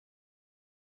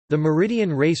The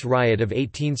Meridian Race Riot of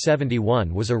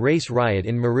 1871 was a race riot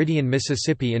in Meridian,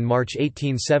 Mississippi in March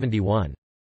 1871.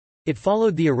 It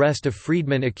followed the arrest of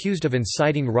freedmen accused of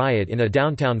inciting riot in a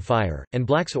downtown fire, and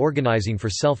blacks organizing for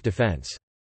self-defense.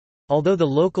 Although the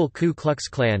local Ku Klux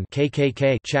Klan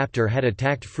 (KKK) chapter had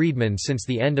attacked freedmen since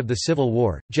the end of the Civil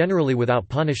War, generally without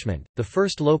punishment, the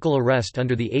first local arrest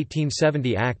under the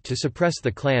 1870 Act to suppress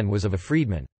the Klan was of a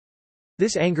freedman.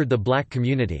 This angered the black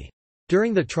community.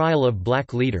 During the trial of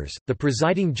black leaders, the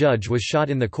presiding judge was shot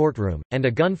in the courtroom, and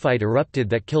a gunfight erupted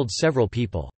that killed several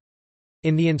people.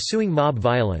 In the ensuing mob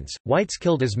violence, whites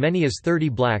killed as many as 30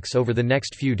 blacks over the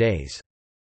next few days.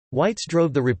 Whites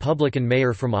drove the Republican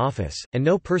mayor from office, and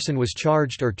no person was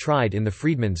charged or tried in the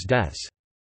freedmen's deaths.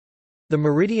 The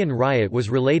Meridian riot was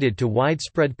related to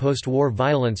widespread post-war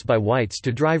violence by whites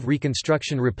to drive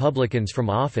Reconstruction Republicans from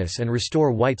office and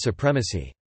restore white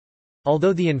supremacy.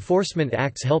 Although the Enforcement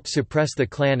Acts helped suppress the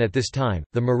Klan at this time,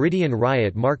 the Meridian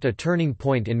riot marked a turning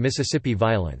point in Mississippi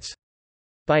violence.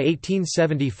 By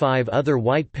 1875 other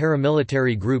white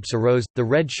paramilitary groups arose, the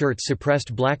Red Shirts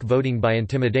suppressed black voting by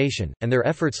intimidation, and their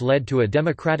efforts led to a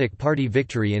Democratic Party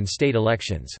victory in state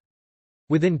elections.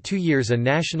 Within 2 years a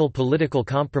national political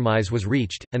compromise was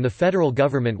reached, and the federal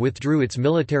government withdrew its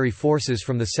military forces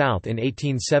from the South in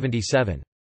 1877.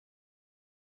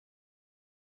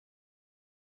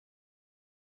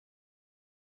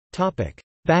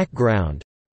 Background.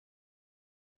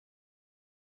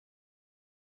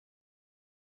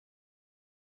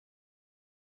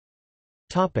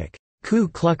 Ku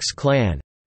Klux Klan.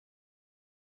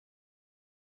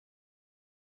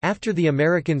 After the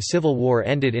American Civil War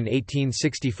ended in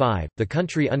 1865, the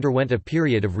country underwent a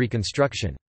period of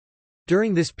Reconstruction.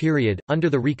 During this period, under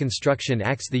the Reconstruction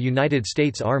Acts, the United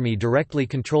States Army directly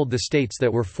controlled the states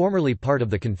that were formerly part of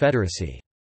the Confederacy.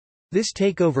 This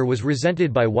takeover was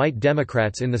resented by white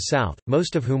Democrats in the South,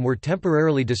 most of whom were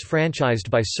temporarily disfranchised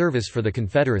by service for the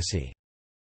Confederacy.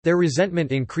 Their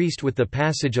resentment increased with the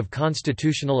passage of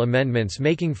constitutional amendments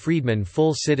making freedmen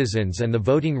full citizens and the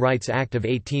Voting Rights Act of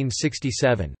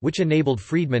 1867, which enabled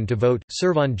freedmen to vote,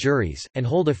 serve on juries, and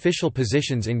hold official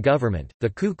positions in government. The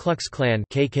Ku Klux Klan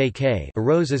 (KKK)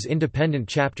 arose as independent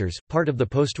chapters, part of the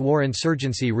post-war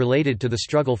insurgency related to the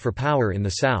struggle for power in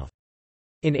the South.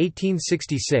 In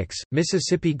 1866,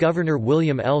 Mississippi Governor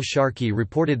William L. Sharkey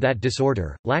reported that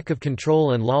disorder, lack of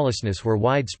control and lawlessness were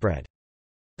widespread.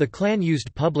 The Klan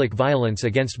used public violence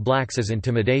against blacks as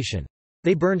intimidation.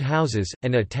 They burned houses,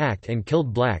 and attacked and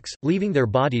killed blacks, leaving their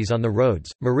bodies on the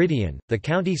roads. Meridian, the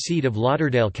county seat of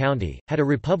Lauderdale County, had a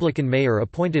Republican mayor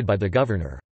appointed by the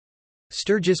governor.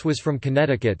 Sturgis was from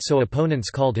Connecticut, so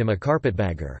opponents called him a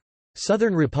carpetbagger.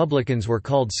 Southern Republicans were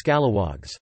called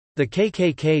scalawags. The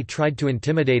KKK tried to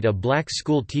intimidate a black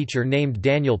school teacher named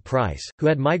Daniel Price, who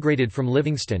had migrated from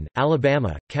Livingston,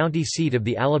 Alabama, county seat of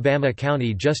the Alabama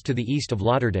County just to the east of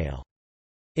Lauderdale.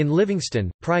 In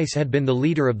Livingston, Price had been the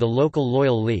leader of the local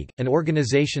Loyal League, an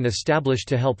organization established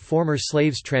to help former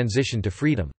slaves transition to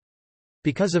freedom.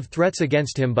 Because of threats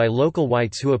against him by local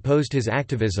whites who opposed his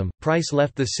activism, Price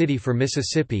left the city for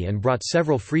Mississippi and brought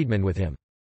several freedmen with him.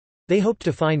 They hoped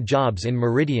to find jobs in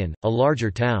Meridian, a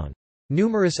larger town.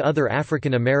 Numerous other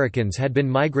African Americans had been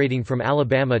migrating from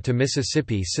Alabama to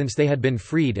Mississippi since they had been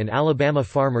freed, and Alabama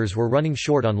farmers were running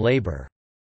short on labor.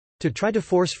 To try to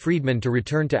force freedmen to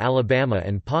return to Alabama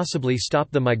and possibly stop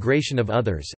the migration of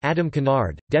others, Adam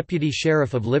Kennard, deputy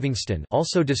sheriff of Livingston,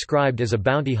 also described as a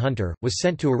bounty hunter, was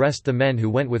sent to arrest the men who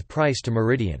went with Price to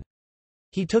Meridian.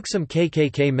 He took some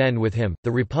KKK men with him.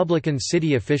 The Republican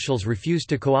city officials refused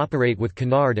to cooperate with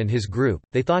Kennard and his group.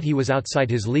 They thought he was outside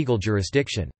his legal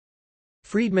jurisdiction.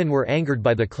 Freedmen were angered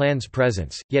by the Klan's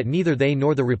presence, yet neither they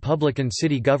nor the Republican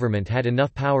city government had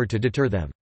enough power to deter them.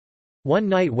 One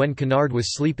night when Kennard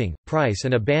was sleeping, Price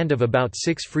and a band of about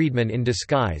 6 freedmen in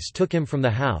disguise took him from the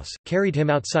house, carried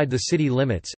him outside the city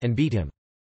limits, and beat him.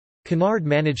 Kennard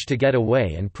managed to get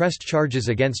away and pressed charges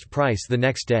against Price the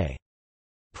next day.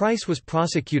 Price was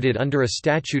prosecuted under a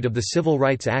statute of the Civil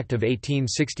Rights Act of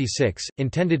 1866,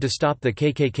 intended to stop the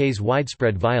KKK's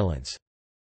widespread violence.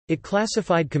 It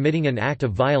classified committing an act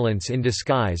of violence in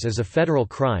disguise as a federal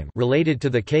crime related to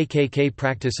the KKK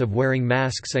practice of wearing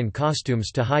masks and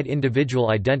costumes to hide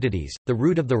individual identities. The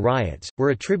root of the riots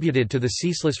were attributed to the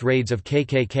ceaseless raids of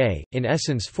KKK, in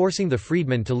essence forcing the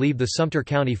freedmen to leave the Sumter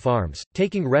County farms,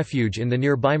 taking refuge in the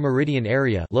nearby Meridian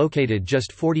area located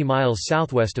just 40 miles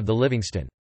southwest of the Livingston.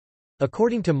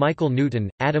 According to Michael Newton,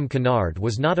 Adam Kennard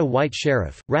was not a white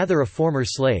sheriff, rather a former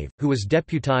slave, who was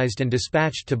deputized and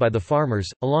dispatched to by the farmers,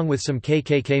 along with some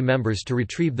KKK members to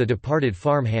retrieve the departed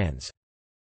farm hands.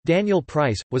 Daniel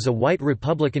Price was a white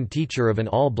Republican teacher of an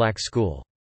all-black school.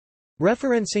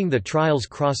 Referencing the trial's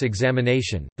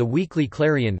cross-examination, the Weekly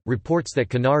Clarion reports that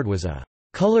Kennard was a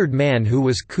colored man who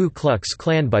was Ku Klux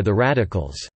Klan by the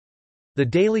radicals. The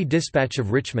Daily Dispatch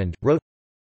of Richmond wrote,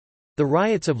 "The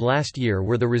riots of last year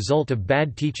were the result of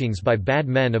bad teachings by bad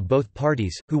men of both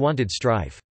parties, who wanted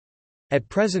strife. At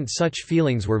present such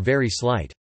feelings were very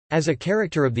slight. As a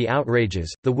character of the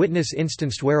outrages, the witness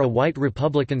instanced where a white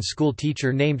Republican school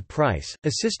teacher named Price,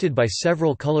 assisted by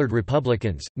several colored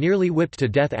Republicans, nearly whipped to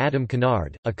death Adam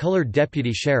Kennard, a colored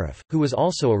deputy sheriff, who was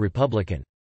also a Republican."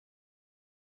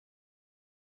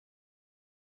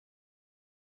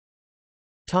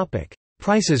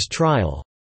 Price's trial.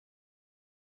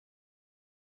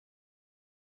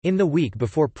 In the week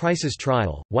before Price's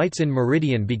trial, whites in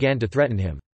Meridian began to threaten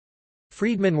him.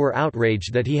 Freedmen were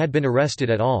outraged that he had been arrested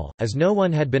at all, as no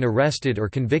one had been arrested or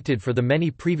convicted for the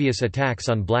many previous attacks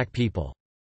on black people.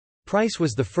 Price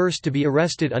was the first to be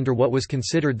arrested under what was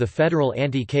considered the federal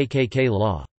anti-KKK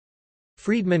law.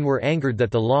 Freedmen were angered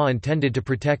that the law intended to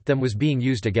protect them was being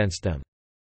used against them.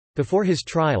 Before his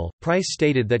trial, Price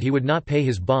stated that he would not pay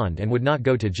his bond and would not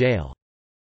go to jail.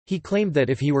 He claimed that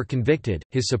if he were convicted,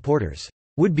 his supporters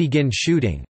would begin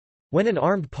shooting. When an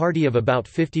armed party of about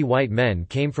 50 white men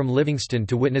came from Livingston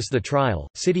to witness the trial,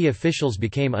 city officials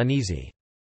became uneasy.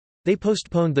 They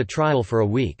postponed the trial for a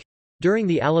week. During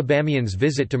the Alabamians'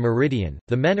 visit to Meridian,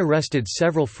 the men arrested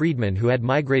several freedmen who had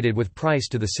migrated with Price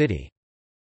to the city.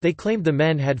 They claimed the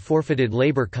men had forfeited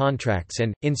labor contracts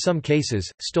and, in some cases,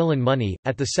 stolen money.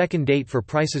 At the second date for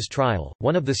Price's trial,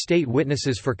 one of the state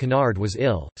witnesses for Kennard was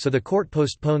ill, so the court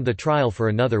postponed the trial for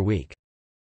another week.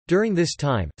 During this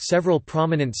time, several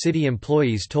prominent city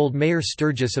employees told Mayor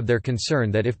Sturgis of their concern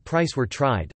that if Price were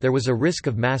tried, there was a risk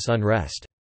of mass unrest.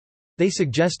 They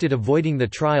suggested avoiding the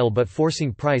trial but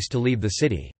forcing Price to leave the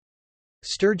city.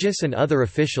 Sturgis and other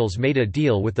officials made a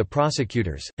deal with the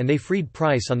prosecutors, and they freed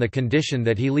Price on the condition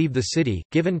that he leave the city.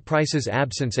 Given Price's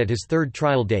absence at his third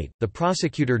trial date, the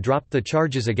prosecutor dropped the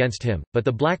charges against him, but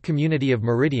the black community of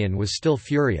Meridian was still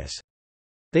furious.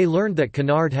 They learned that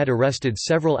Kennard had arrested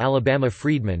several Alabama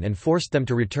freedmen and forced them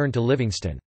to return to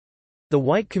Livingston. The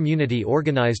white community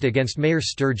organized against Mayor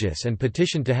Sturgis and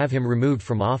petitioned to have him removed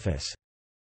from office.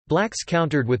 Blacks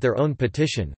countered with their own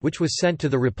petition, which was sent to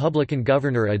the Republican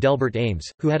governor Adelbert Ames,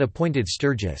 who had appointed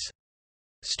Sturgis.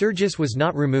 Sturgis was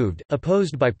not removed.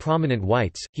 Opposed by prominent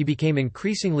whites, he became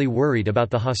increasingly worried about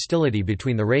the hostility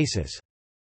between the races.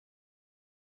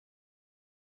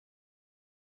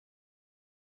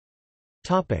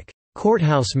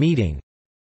 Courthouse meeting.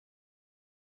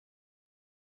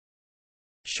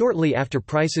 Shortly after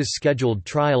Price's scheduled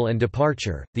trial and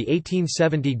departure, the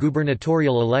 1870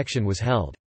 gubernatorial election was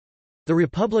held. The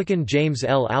Republican James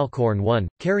L. Alcorn won,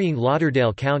 carrying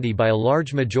Lauderdale County by a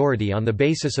large majority on the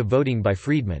basis of voting by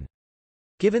freedmen.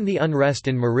 Given the unrest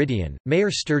in Meridian,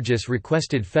 Mayor Sturgis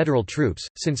requested federal troops,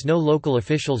 since no local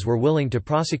officials were willing to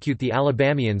prosecute the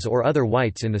Alabamians or other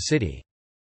whites in the city.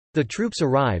 The troops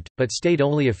arrived, but stayed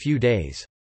only a few days.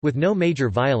 With no major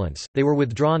violence, they were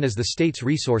withdrawn as the state's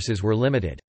resources were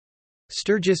limited.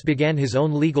 Sturgis began his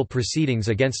own legal proceedings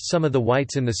against some of the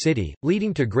whites in the city,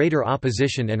 leading to greater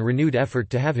opposition and renewed effort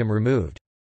to have him removed.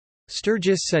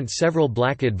 Sturgis sent several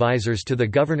black advisors to the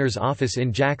governor's office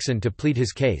in Jackson to plead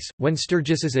his case. When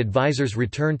Sturgis's advisors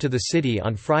returned to the city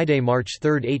on Friday, March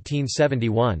 3,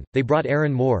 1871, they brought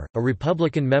Aaron Moore, a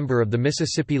Republican member of the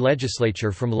Mississippi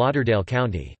legislature from Lauderdale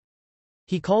County.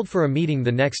 He called for a meeting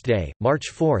the next day, March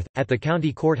 4, at the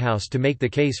county courthouse to make the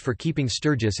case for keeping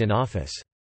Sturgis in office.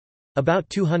 About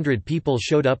 200 people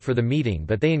showed up for the meeting,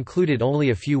 but they included only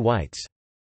a few whites.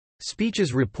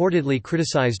 Speeches reportedly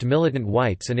criticized militant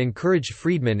whites and encouraged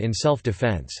freedmen in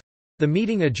self-defense. The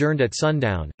meeting adjourned at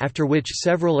sundown, after which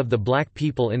several of the black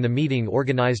people in the meeting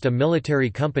organized a military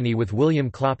company with William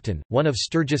Clopton, one of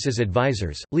Sturgis's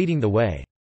advisors, leading the way.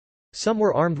 Some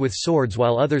were armed with swords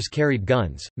while others carried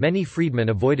guns. Many freedmen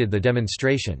avoided the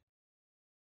demonstration.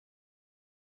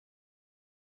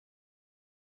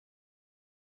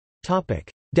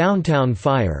 Downtown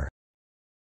fire.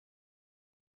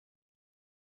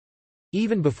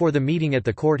 Even before the meeting at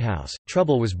the courthouse,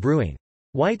 trouble was brewing.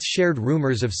 Whites shared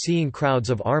rumors of seeing crowds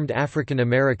of armed African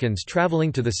Americans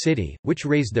traveling to the city, which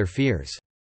raised their fears.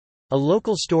 A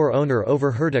local store owner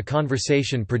overheard a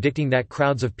conversation predicting that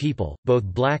crowds of people, both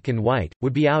black and white,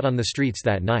 would be out on the streets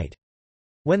that night.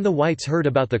 When the whites heard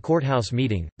about the courthouse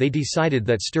meeting, they decided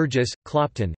that Sturgis,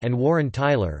 Clopton, and Warren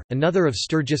Tyler, another of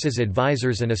Sturgis's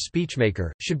advisors and a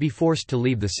speechmaker, should be forced to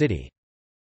leave the city.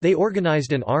 They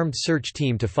organized an armed search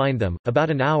team to find them. About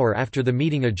an hour after the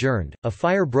meeting adjourned, a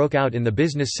fire broke out in the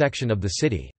business section of the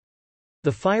city.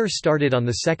 The fire started on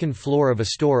the second floor of a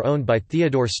store owned by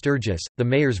Theodore Sturgis, the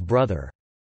mayor's brother.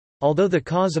 Although the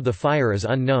cause of the fire is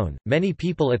unknown, many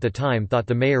people at the time thought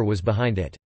the mayor was behind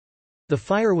it. The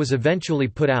fire was eventually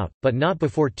put out, but not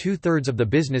before two-thirds of the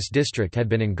business district had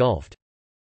been engulfed.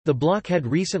 The block had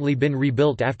recently been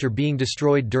rebuilt after being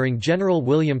destroyed during General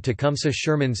William Tecumseh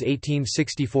Sherman's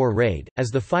 1864 raid. As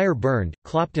the fire burned,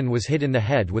 Clopton was hit in the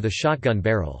head with a shotgun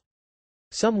barrel.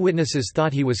 Some witnesses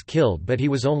thought he was killed, but he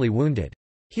was only wounded.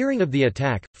 Hearing of the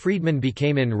attack, freedmen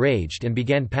became enraged and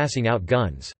began passing out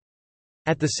guns.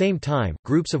 At the same time,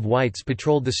 groups of whites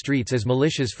patrolled the streets as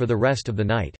militias for the rest of the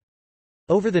night.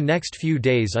 Over the next few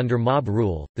days under mob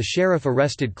rule, the sheriff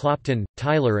arrested Clopton,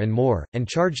 Tyler and Moore, and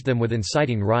charged them with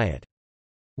inciting riot.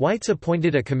 Whites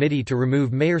appointed a committee to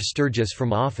remove Mayor Sturgis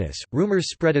from office. Rumors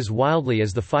spread as wildly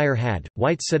as the fire had.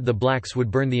 Whites said the blacks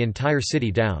would burn the entire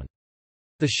city down.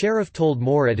 The sheriff told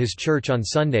Moore at his church on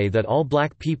Sunday that all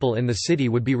black people in the city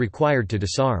would be required to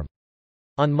disarm.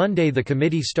 On Monday, the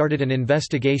committee started an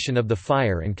investigation of the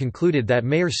fire and concluded that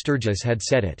Mayor Sturgis had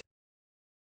set it.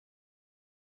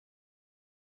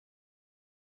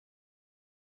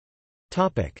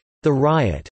 The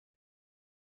riot.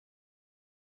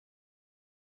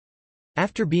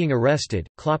 After being arrested,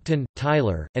 Clopton,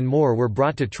 Tyler, and Moore were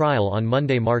brought to trial on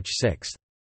Monday, March 6.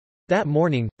 That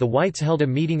morning, the whites held a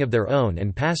meeting of their own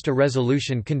and passed a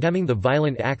resolution condemning the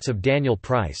violent acts of Daniel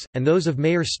Price, and those of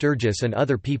Mayor Sturgis and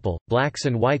other people, blacks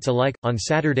and whites alike, on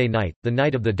Saturday night, the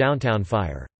night of the downtown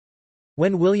fire.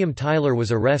 When William Tyler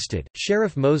was arrested,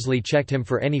 Sheriff Mosley checked him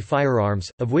for any firearms,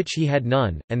 of which he had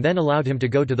none, and then allowed him to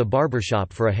go to the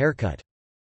barbershop for a haircut.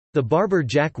 The barber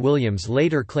Jack Williams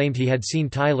later claimed he had seen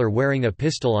Tyler wearing a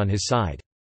pistol on his side.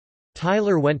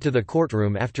 Tyler went to the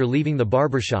courtroom after leaving the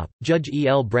barbershop. Judge E.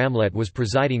 L. Bramlett was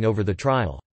presiding over the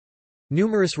trial.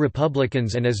 Numerous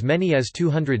Republicans and as many as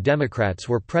 200 Democrats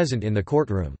were present in the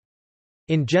courtroom.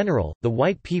 In general, the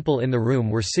white people in the room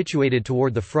were situated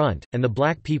toward the front, and the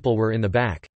black people were in the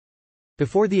back.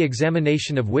 Before the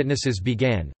examination of witnesses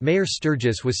began, Mayor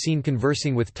Sturgis was seen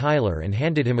conversing with Tyler and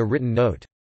handed him a written note.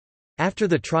 After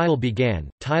the trial began,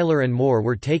 Tyler and Moore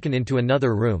were taken into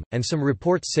another room, and some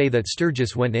reports say that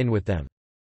Sturgis went in with them.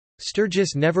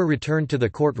 Sturgis never returned to the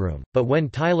courtroom, but when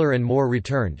Tyler and Moore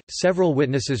returned, several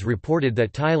witnesses reported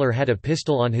that Tyler had a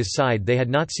pistol on his side they had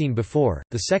not seen before.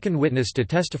 The second witness to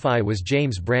testify was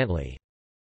James Brantley.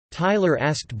 Tyler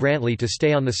asked Brantley to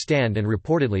stay on the stand and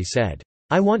reportedly said,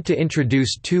 "I want to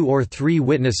introduce 2 or 3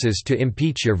 witnesses to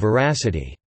impeach your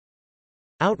veracity."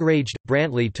 Outraged,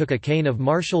 Brantley took a cane of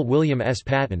Marshal William S.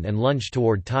 Patton and lunged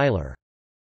toward Tyler.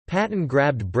 Patton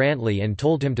grabbed Brantley and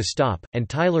told him to stop, and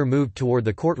Tyler moved toward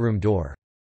the courtroom door.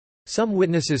 Some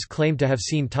witnesses claimed to have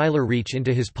seen Tyler reach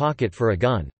into his pocket for a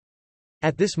gun.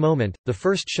 At this moment, the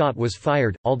first shot was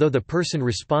fired, although the person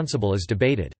responsible is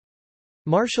debated.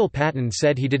 Marshal Patton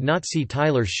said he did not see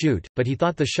Tyler shoot, but he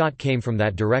thought the shot came from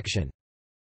that direction.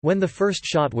 When the first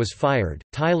shot was fired,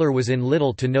 Tyler was in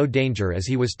little to no danger as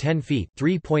he was 10 feet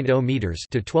 (3.0 meters)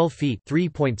 to 12 feet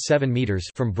 (3.7 meters)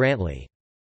 from Brantley.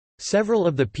 Several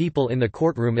of the people in the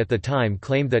courtroom at the time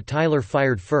claimed that Tyler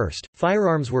fired first.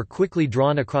 Firearms were quickly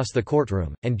drawn across the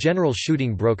courtroom, and general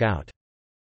shooting broke out.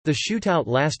 The shootout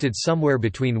lasted somewhere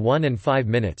between 1 and 5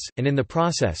 minutes, and in the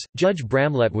process, Judge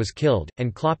Bramlett was killed,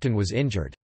 and Clopton was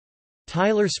injured.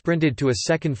 Tyler sprinted to a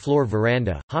second-floor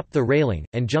veranda, hopped the railing,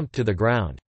 and jumped to the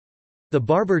ground. The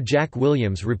barber Jack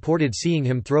Williams reported seeing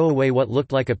him throw away what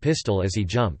looked like a pistol as he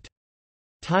jumped.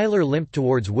 Tyler limped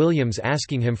towards Williams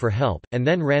asking him for help, and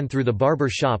then ran through the barber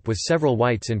shop with several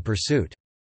whites in pursuit.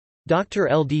 Dr.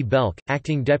 L. D. Belk,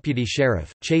 acting deputy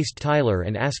sheriff, chased Tyler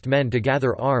and asked men to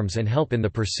gather arms and help in the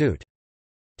pursuit.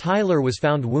 Tyler was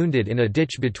found wounded in a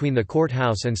ditch between the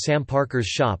courthouse and Sam Parker's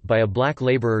shop by a black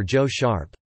laborer Joe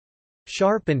Sharp.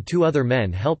 Sharp and 2 other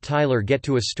men helped Tyler get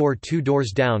to a store 2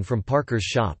 doors down from Parker's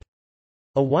shop.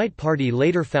 A white party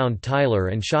later found Tyler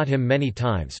and shot him many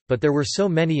times, but there were so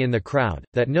many in the crowd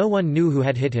that no one knew who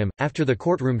had hit him. After the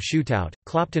courtroom shootout,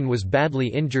 Clopton was badly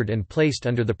injured and placed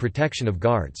under the protection of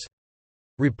guards.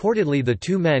 Reportedly, the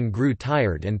 2 men grew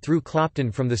tired and threw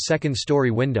Clopton from the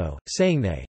second-story window, saying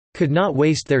they could not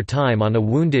waste their time on a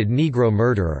wounded Negro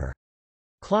murderer.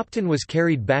 Clopton was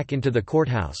carried back into the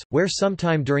courthouse, where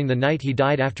sometime during the night he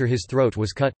died after his throat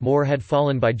was cut. Moore had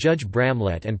fallen by Judge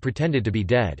Bramlett and pretended to be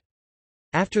dead.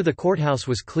 After the courthouse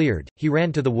was cleared, he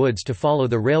ran to the woods to follow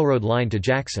the railroad line to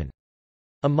Jackson.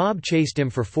 A mob chased him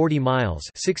for 40 miles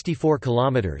 64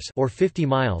 kilometers or 50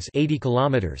 miles 80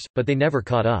 kilometers, but they never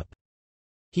caught up.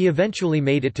 He eventually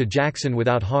made it to Jackson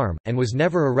without harm, and was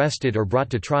never arrested or brought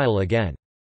to trial again.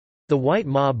 The white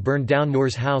mob burned down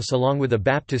Moore's house along with a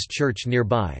Baptist church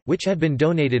nearby, which had been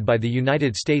donated by the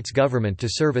United States government to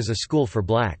serve as a school for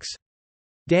blacks.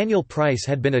 Daniel Price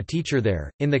had been a teacher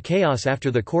there. In the chaos after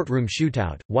the courtroom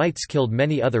shootout, whites killed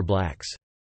many other blacks.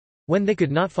 When they could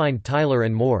not find Tyler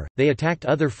and Moore, they attacked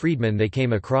other freedmen they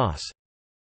came across.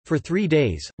 For 3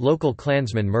 days, local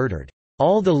Klansmen murdered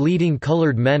all the leading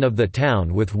colored men of the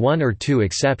town with 1 or 2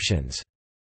 exceptions.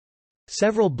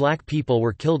 Several black people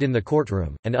were killed in the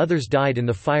courtroom, and others died in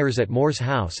the fires at Moore's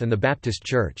house and the Baptist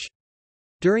church.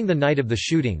 During the night of the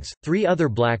shootings, 3 other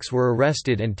blacks were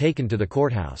arrested and taken to the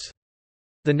courthouse.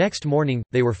 The next morning,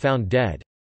 they were found dead.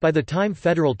 By the time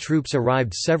federal troops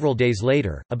arrived several days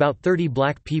later, about 30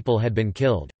 black people had been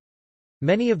killed.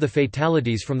 Many of the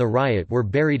fatalities from the riot were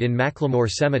buried in Macklemore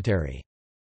Cemetery.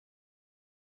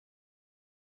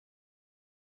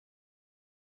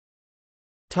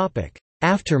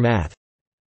 Aftermath.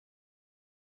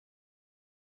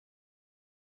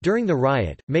 During the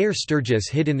riot, Mayor Sturgis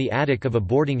hid in the attic of a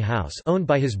boarding house owned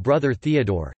by his brother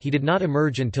Theodore. He did not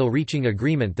emerge until reaching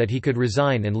agreement that he could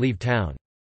resign and leave town.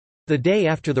 The day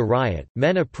after the riot,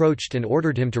 men approached and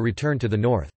ordered him to return to the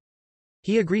north.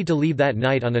 He agreed to leave that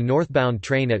night on a northbound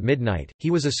train at midnight.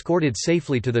 He was escorted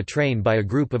safely to the train by a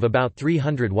group of about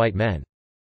 300 white men.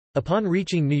 Upon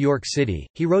reaching New York City,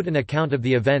 he wrote an account of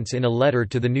the events in a letter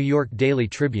to the New York Daily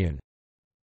Tribune.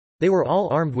 They were all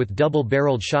armed with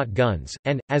double-barreled shotguns,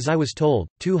 and, as I was told,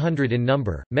 200 in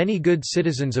number. Many good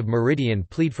citizens of Meridian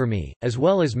plead for me, as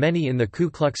well as many in the Ku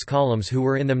Klux columns who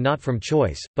were in them not from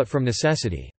choice, but from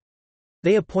necessity.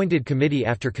 They appointed committee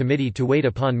after committee to wait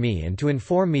upon me and to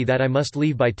inform me that I must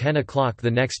leave by 10 o'clock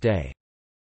the next day.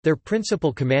 Their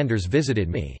principal commanders visited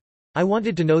me. I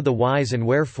wanted to know the whys and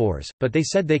wherefores, but they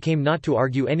said they came not to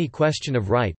argue any question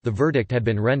of right, the verdict had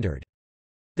been rendered.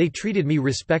 They treated me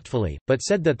respectfully, but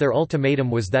said that their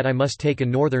ultimatum was that I must take a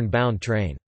northern-bound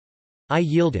train. I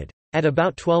yielded. At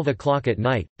about 12 o'clock at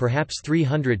night, perhaps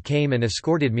 300 came and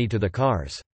escorted me to the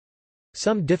cars.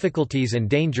 Some difficulties and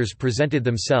dangers presented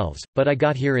themselves, but I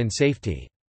got here in safety.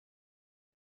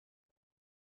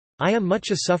 I am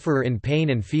much a sufferer in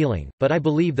pain and feeling, but I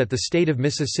believe that the state of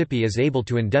Mississippi is able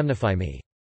to indemnify me.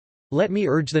 Let me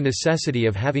urge the necessity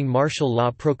of having martial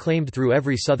law proclaimed through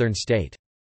every southern state.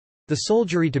 The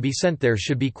soldiery to be sent there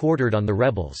should be quartered on the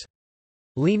rebels.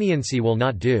 Leniency will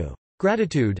not do.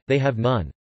 Gratitude, they have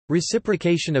none.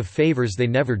 Reciprocation of favors they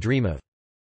never dream of.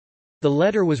 The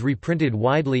letter was reprinted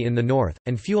widely in the North,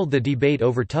 and fueled the debate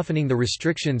over toughening the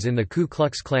restrictions in the Ku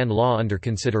Klux Klan law under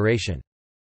consideration.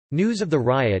 News of the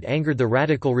riot angered the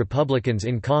radical Republicans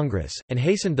in Congress, and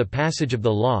hastened the passage of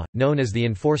the law, known as the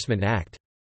Enforcement Act.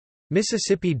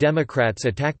 Mississippi Democrats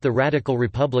attacked the radical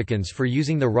Republicans for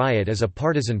using the riot as a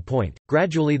partisan point.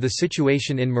 Gradually the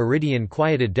situation in Meridian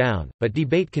quieted down, but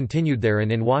debate continued there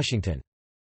and in Washington.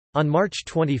 On March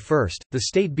 21, the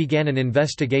state began an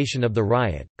investigation of the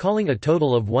riot, calling a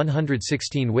total of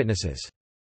 116 witnesses.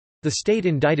 The state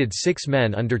indicted 6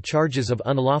 men under charges of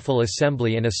unlawful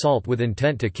assembly and assault with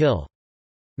intent to kill.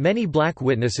 Many black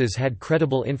witnesses had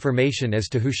credible information as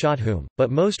to who shot whom, but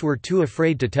most were too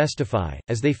afraid to testify,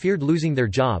 as they feared losing their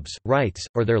jobs, rights,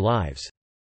 or their lives.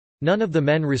 None of the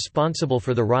men responsible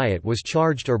for the riot was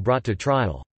charged or brought to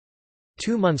trial.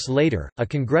 2 months later, a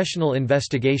congressional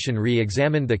investigation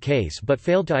re-examined the case but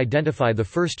failed to identify the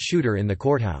first shooter in the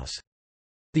courthouse.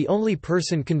 The only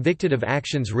person convicted of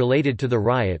actions related to the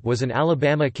riot was an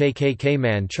Alabama KKK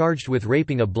man charged with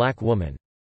raping a black woman.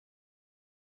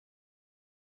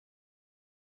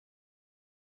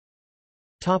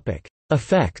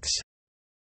 Effects.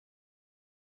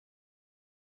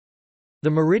 The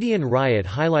Meridian riot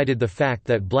highlighted the fact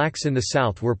that blacks in the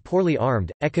South were poorly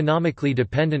armed, economically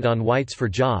dependent on whites for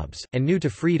jobs, and new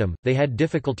to freedom. They had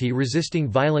difficulty resisting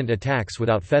violent attacks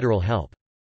without federal help.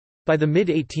 By the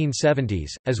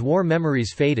mid-1870s, as war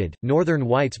memories faded, Northern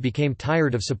whites became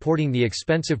tired of supporting the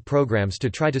expensive programs to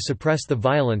try to suppress the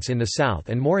violence in the South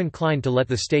and more inclined to let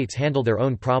the states handle their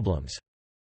own problems.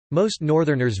 Most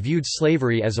Northerners viewed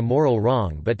slavery as a moral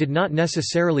wrong but did not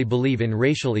necessarily believe in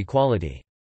racial equality.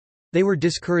 They were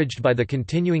discouraged by the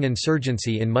continuing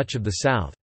insurgency in much of the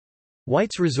South.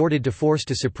 Whites resorted to force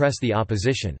to suppress the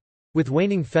opposition. With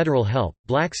waning federal help,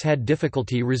 blacks had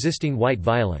difficulty resisting white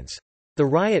violence. The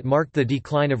riot marked the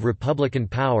decline of Republican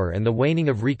power and the waning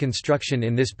of Reconstruction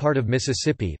in this part of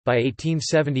Mississippi. By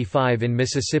 1875 in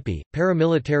Mississippi,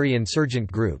 paramilitary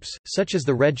insurgent groups, such as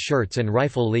the Red Shirts and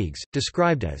Rifle Leagues,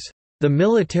 described as the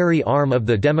military arm of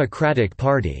the Democratic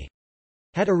Party,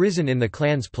 had arisen in the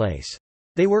Klan's place.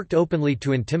 They worked openly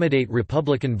to intimidate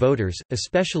Republican voters,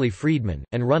 especially freedmen,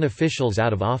 and run officials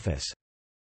out of office.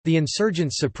 The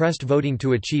insurgents suppressed voting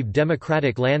to achieve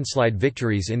Democratic landslide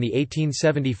victories in the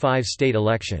 1875 state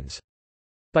elections.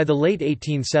 By the late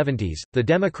 1870s, the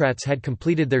Democrats had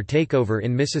completed their takeover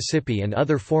in Mississippi and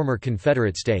other former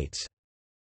Confederate states.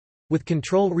 With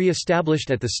control re-established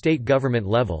at the state government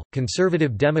level,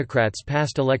 conservative Democrats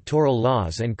passed electoral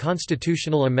laws and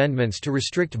constitutional amendments to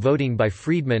restrict voting by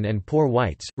freedmen and poor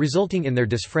whites, resulting in their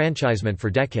disfranchisement for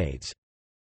decades.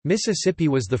 Mississippi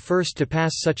was the first to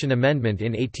pass such an amendment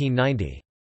in 1890.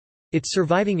 Its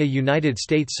surviving a United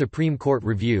States Supreme Court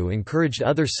review encouraged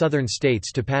other Southern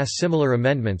states to pass similar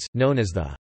amendments, known as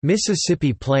the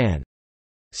Mississippi Plan.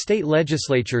 State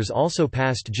legislatures also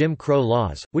passed Jim Crow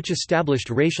laws, which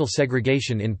established racial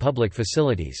segregation in public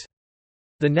facilities.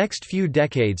 The next few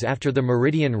decades after the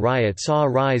Meridian riot saw a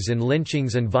rise in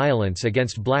lynchings and violence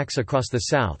against blacks across the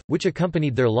South, which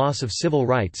accompanied their loss of civil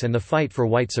rights and the fight for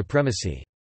white supremacy.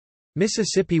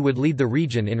 Mississippi would lead the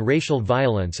region in racial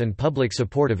violence and public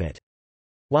support of it.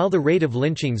 While the rate of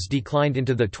lynchings declined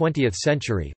into the 20th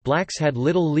century, blacks had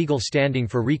little legal standing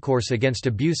for recourse against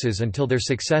abuses until their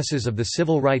successes of the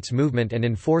civil rights movement and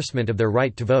enforcement of their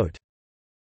right to vote.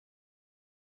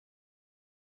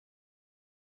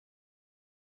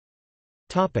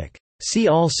 See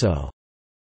also: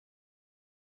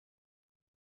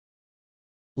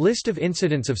 List of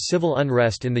incidents of civil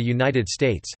unrest in the United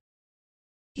States.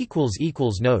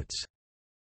 Notes